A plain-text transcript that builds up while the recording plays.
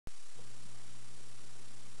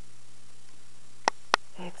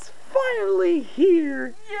finally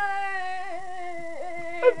here!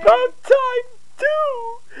 Yay! About time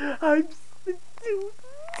too! I'm too.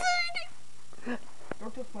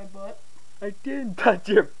 Don't touch my butt. I didn't touch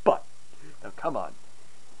your butt. Now come on.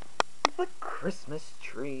 The Christmas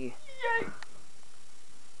tree. Yay!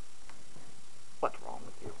 What's wrong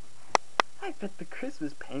with you? I bet the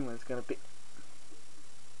Christmas penguin's gonna be.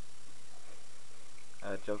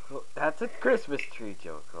 Joko, that's a Christmas tree,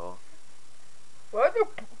 Joko. What the?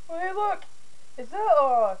 Hey, look! Is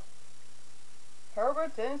that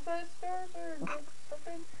Herbert's ancestors or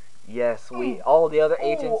something? Yes, all the other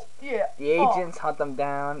agents. Oh, yeah. The agents hunt them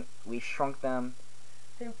down. We shrunk them.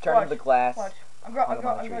 Hey, Turn watch, the glass. Watch. I'm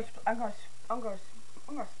gonna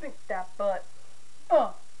spink that butt. Yeah.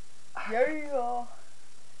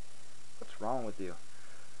 What's wrong with you?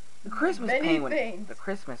 The Christmas Many penguin. things. The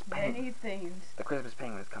Christmas penguin. Many things. The Christmas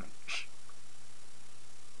penguin is coming. Shh.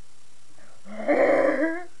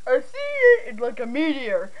 I see it. It's like a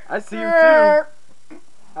meteor. I see him too.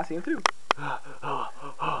 I see him too.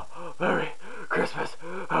 Merry Christmas.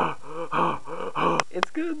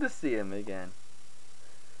 It's good to see him again.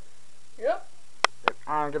 Yep. If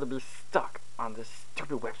I'm gonna be stuck on this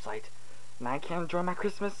stupid website and I can't enjoy my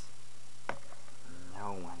Christmas,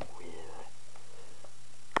 no one will.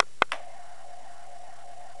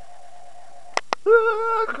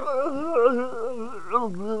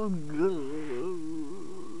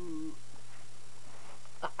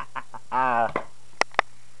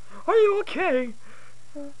 Are you okay?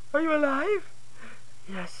 Are you alive?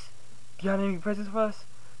 Yes. Do you have any presents for us?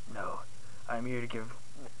 No. I'm here to give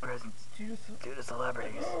presents to the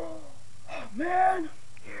celebrities. Oh, man.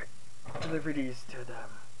 Here. Deliver these to them.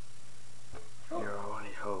 Your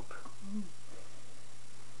only hope.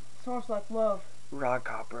 Sounds like love.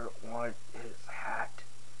 Rockhopper wanted his hat.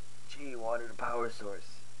 G wanted a power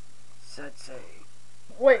source. Sensei.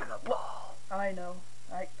 Wait. And a ball. I know.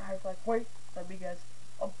 I was like, wait. That'd be guys.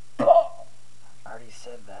 A ball. I already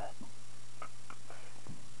said that.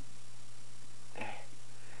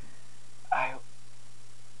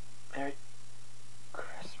 Merry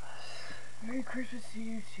Christmas. Merry Christmas to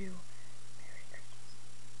you too. Merry Christmas.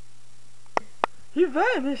 He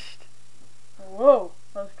vanished. Whoa.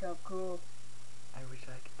 That's kind of cool. I wish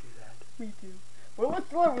I could do that. Me too. What was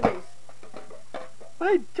celebrities?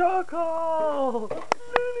 My dog hole!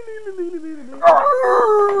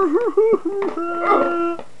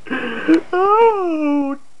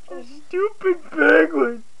 Oh, you stupid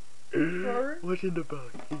penguin! Sorry? What's in the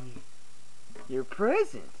box? Your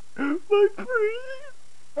present. My present.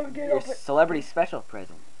 Okay, Your celebrity special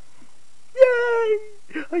present. Yay!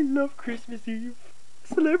 I love Christmas Eve.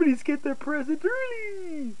 Celebrities get their present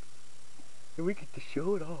early, and we get to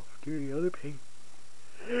show it off to the other penguins.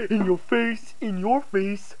 In your face, in your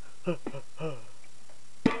face. Let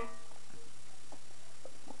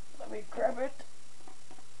me grab it.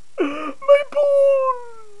 My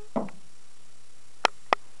ball!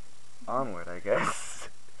 Onward, I guess.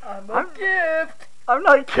 I'm a gift. I'm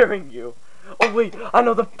not carrying you. Oh wait, I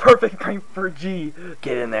know the perfect prank for G.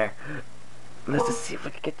 Get in there. Let's just see if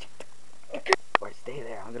we can get you. Okay. Or stay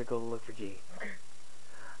there. I'm gonna go look for G. Okay.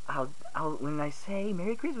 I'll when I say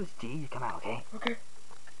Merry Christmas, G, you come out, okay? Okay.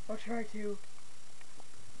 I'll try to.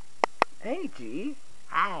 Hey, G.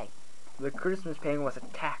 Hi. The Christmas penguin was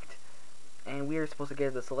attacked, and we were supposed to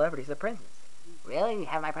give the celebrities the presents. Really? You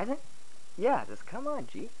have my present? Yeah, just come on,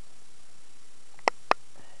 G.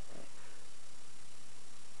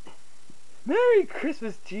 Merry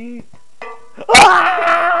Christmas, G. Merry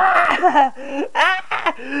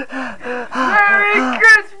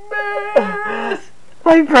Christmas!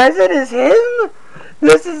 My present is him?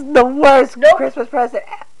 This is the worst Christmas present.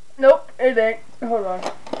 Nope, it ain't. Hold on.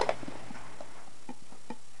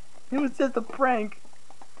 It was just a prank.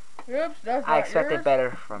 Oops, that's I not expected yours.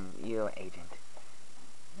 better from you, Agent.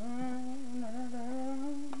 I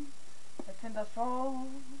think that's all.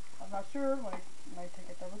 I'm not sure. Might take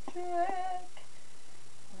a double check.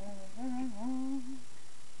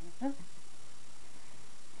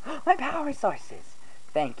 My power sources.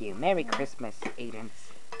 Thank you. Merry Christmas,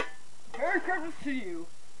 agents. Merry Christmas to you.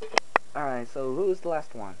 Alright, so who's the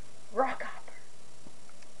last one? Rockhopper.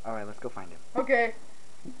 Alright, let's go find him. Okay.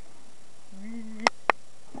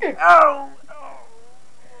 Oh!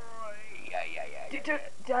 Did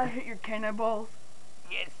I hit your cannonballs?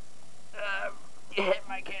 Yes. You hit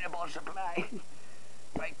my cannonball supply.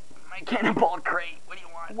 my cannonball crate. What do you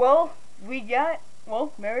want? Well,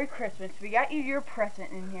 Merry Christmas. We got you your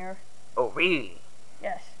present in here. Oh, really?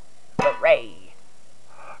 Yes. Hooray!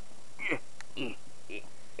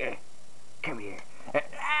 Come here.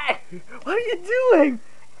 What are you doing?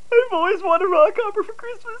 I've always wanted a Rockhopper for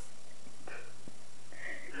Christmas.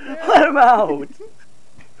 Let him out.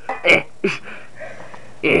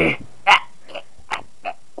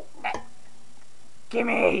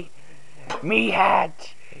 Gimme me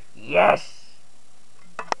hat. Yes.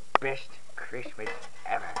 Best Christmas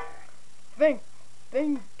ever. Thank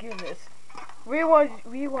goodness. Well,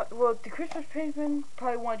 the Christmas penguin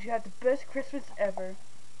probably wants you to have the best Christmas ever.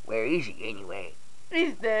 Where is he anyway?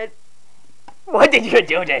 He's dead. What did you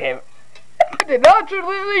do to him? I did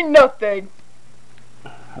absolutely nothing.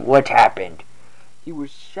 What happened? He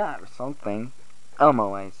was shot or something.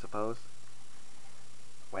 Elmo, I suppose.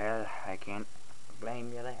 Well, I can't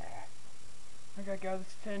blame you there. I gotta get out of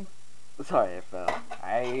this tin. Sorry I fell.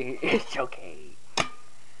 It's okay.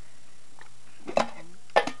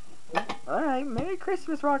 Alright, Merry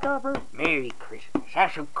Christmas, Rockhopper. Merry Christmas.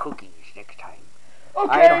 Have some cookies next time.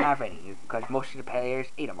 Okay. I don't have any, because most of the players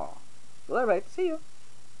ate them all. Well, alright, see you.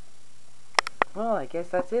 Well, I guess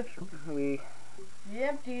that's it. We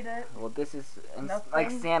emptied it. Well, this is Nothing.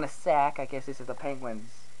 like Santa's sack. I guess this is the penguin's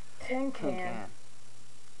Tin tin can. can.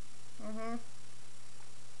 Mm-hmm.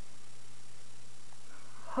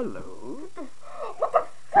 Hello. What the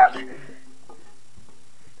fuck?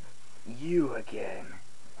 You again.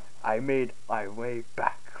 I made my way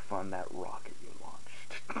back from that rocket you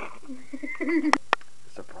launched.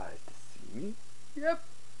 Surprised to see me? Yep.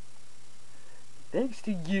 Thanks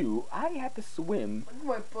to you, I had to swim Look at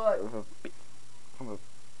my butt. from a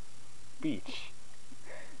beach.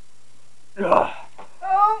 Ugh.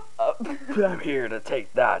 Oh. I'm here to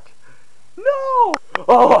take that. No!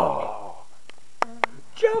 Oh!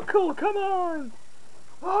 Jokel, come on!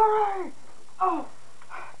 Alright. Oh.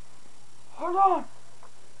 Hold on.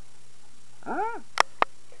 Huh?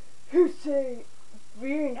 Who's a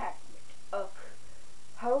reenactment of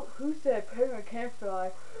who said penguin can't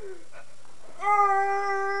fly?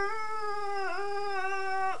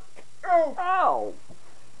 Ow!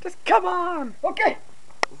 Just come on! Okay.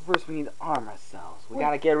 First we need to arm ourselves. We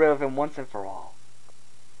gotta get rid of him once and for all.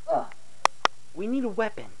 We need a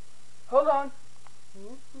weapon. Hold on.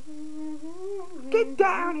 Get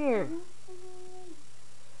down here!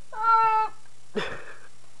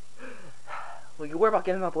 We can worry about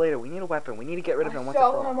getting up later. We need a weapon. We need to get rid of him once and I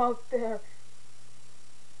for saw him all. out there.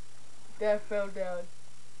 Dad fell down.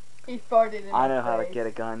 He farted in I know my how to face. get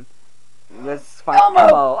a gun. Let's find Elmo!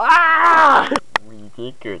 Elmo. Ah! We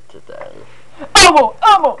did good today. Elmo!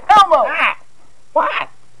 Ah! What?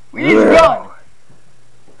 We need a gun!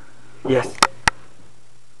 Yes.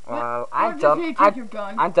 Why I'm does done. he take your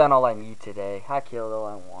gun? I'm done all I need today. I killed all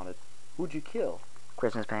I wanted. Who'd you kill?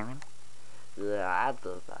 Christmas penguin? Yeah, I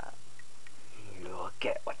did that. You'll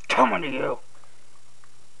get what's coming to you.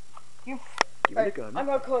 You Give me the gun. I'm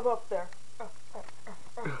gonna climb up there.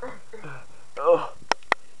 Oh.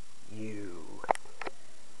 You.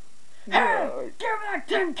 Hey, give me that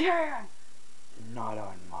tin can! Not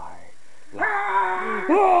on my life.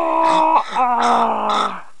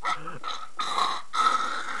 Ah!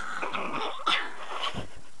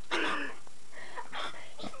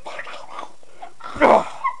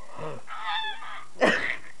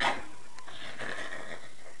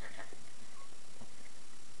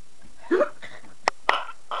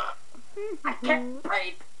 I can't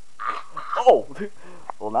breathe. Oh,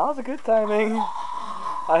 well, now's a good timing.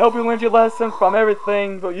 I hope you learned your lesson from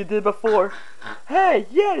everything that you did before. Hey,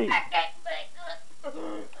 Yeti!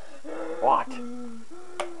 What?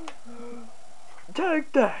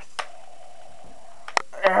 Take this.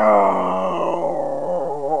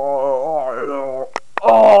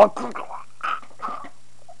 Oh,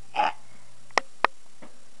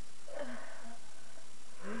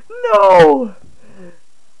 no!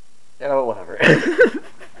 Oh, whatever.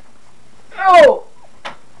 Oh!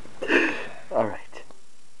 Alright.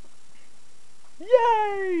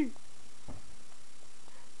 Yay!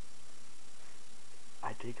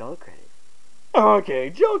 I take all the credit. Okay,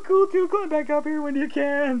 Joe Cool 2, come back up here when you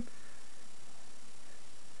can.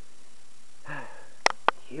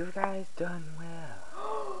 You guys done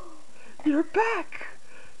well. You're back!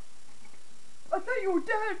 I thought you were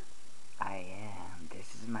dead. I am.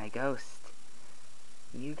 This is my ghost.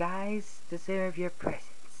 You guys deserve your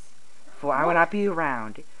presents. For I will not be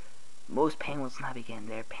around. Most penguins will not begin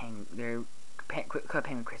their penguin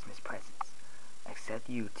Christmas presents. Except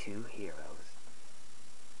you two heroes.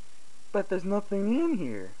 But there's nothing in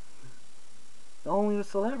here. Only the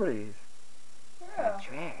celebrities. Yeah.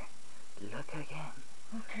 That's rare. Look again.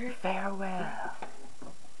 Okay. Farewell.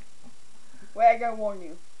 Wait, I gotta warn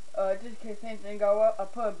you. Just in case things didn't go up, I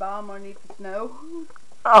put a bomb underneath the snow.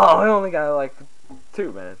 Oh, I only got like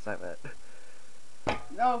 2 minutes, I bet.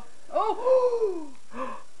 No. Oh!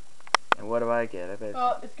 And what do I get? I bet.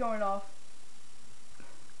 It's going off.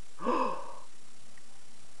 A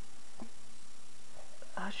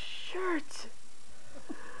shirt.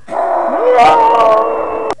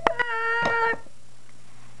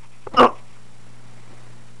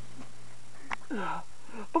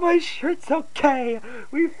 But my shirt's okay.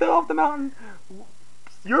 We fell off the mountain.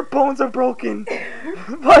 Your bones are broken.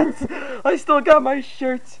 But I still got my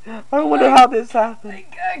shirt. I wonder how this happened. I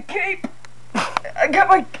got a cape. I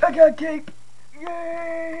got a cape.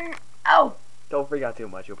 Yay! Ow! Don't freak out too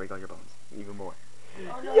much. You'll break all your bones. Even more.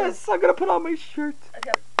 Oh, no. Yes, I'm gonna put on my shirt. I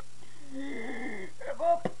got. I'm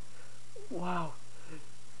up. Wow.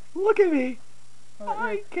 Look at me. I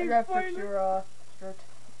I can't gotta find fix it. your shirt.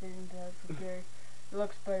 Isn't that okay? It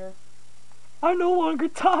looks better. I'm no longer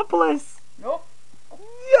topless. Nope.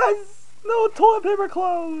 Yes! No toilet paper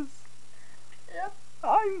clothes. Yep.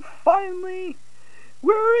 I'm finally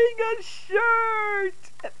wearing a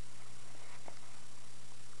shirt.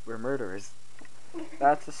 We're murderers.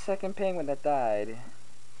 That's the second penguin that died.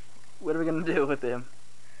 What are we gonna do with him?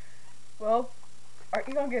 Well, aren't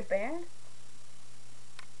you gonna get banned?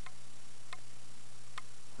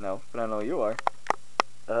 No, but I know you are.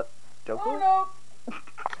 Don't Oh go. no!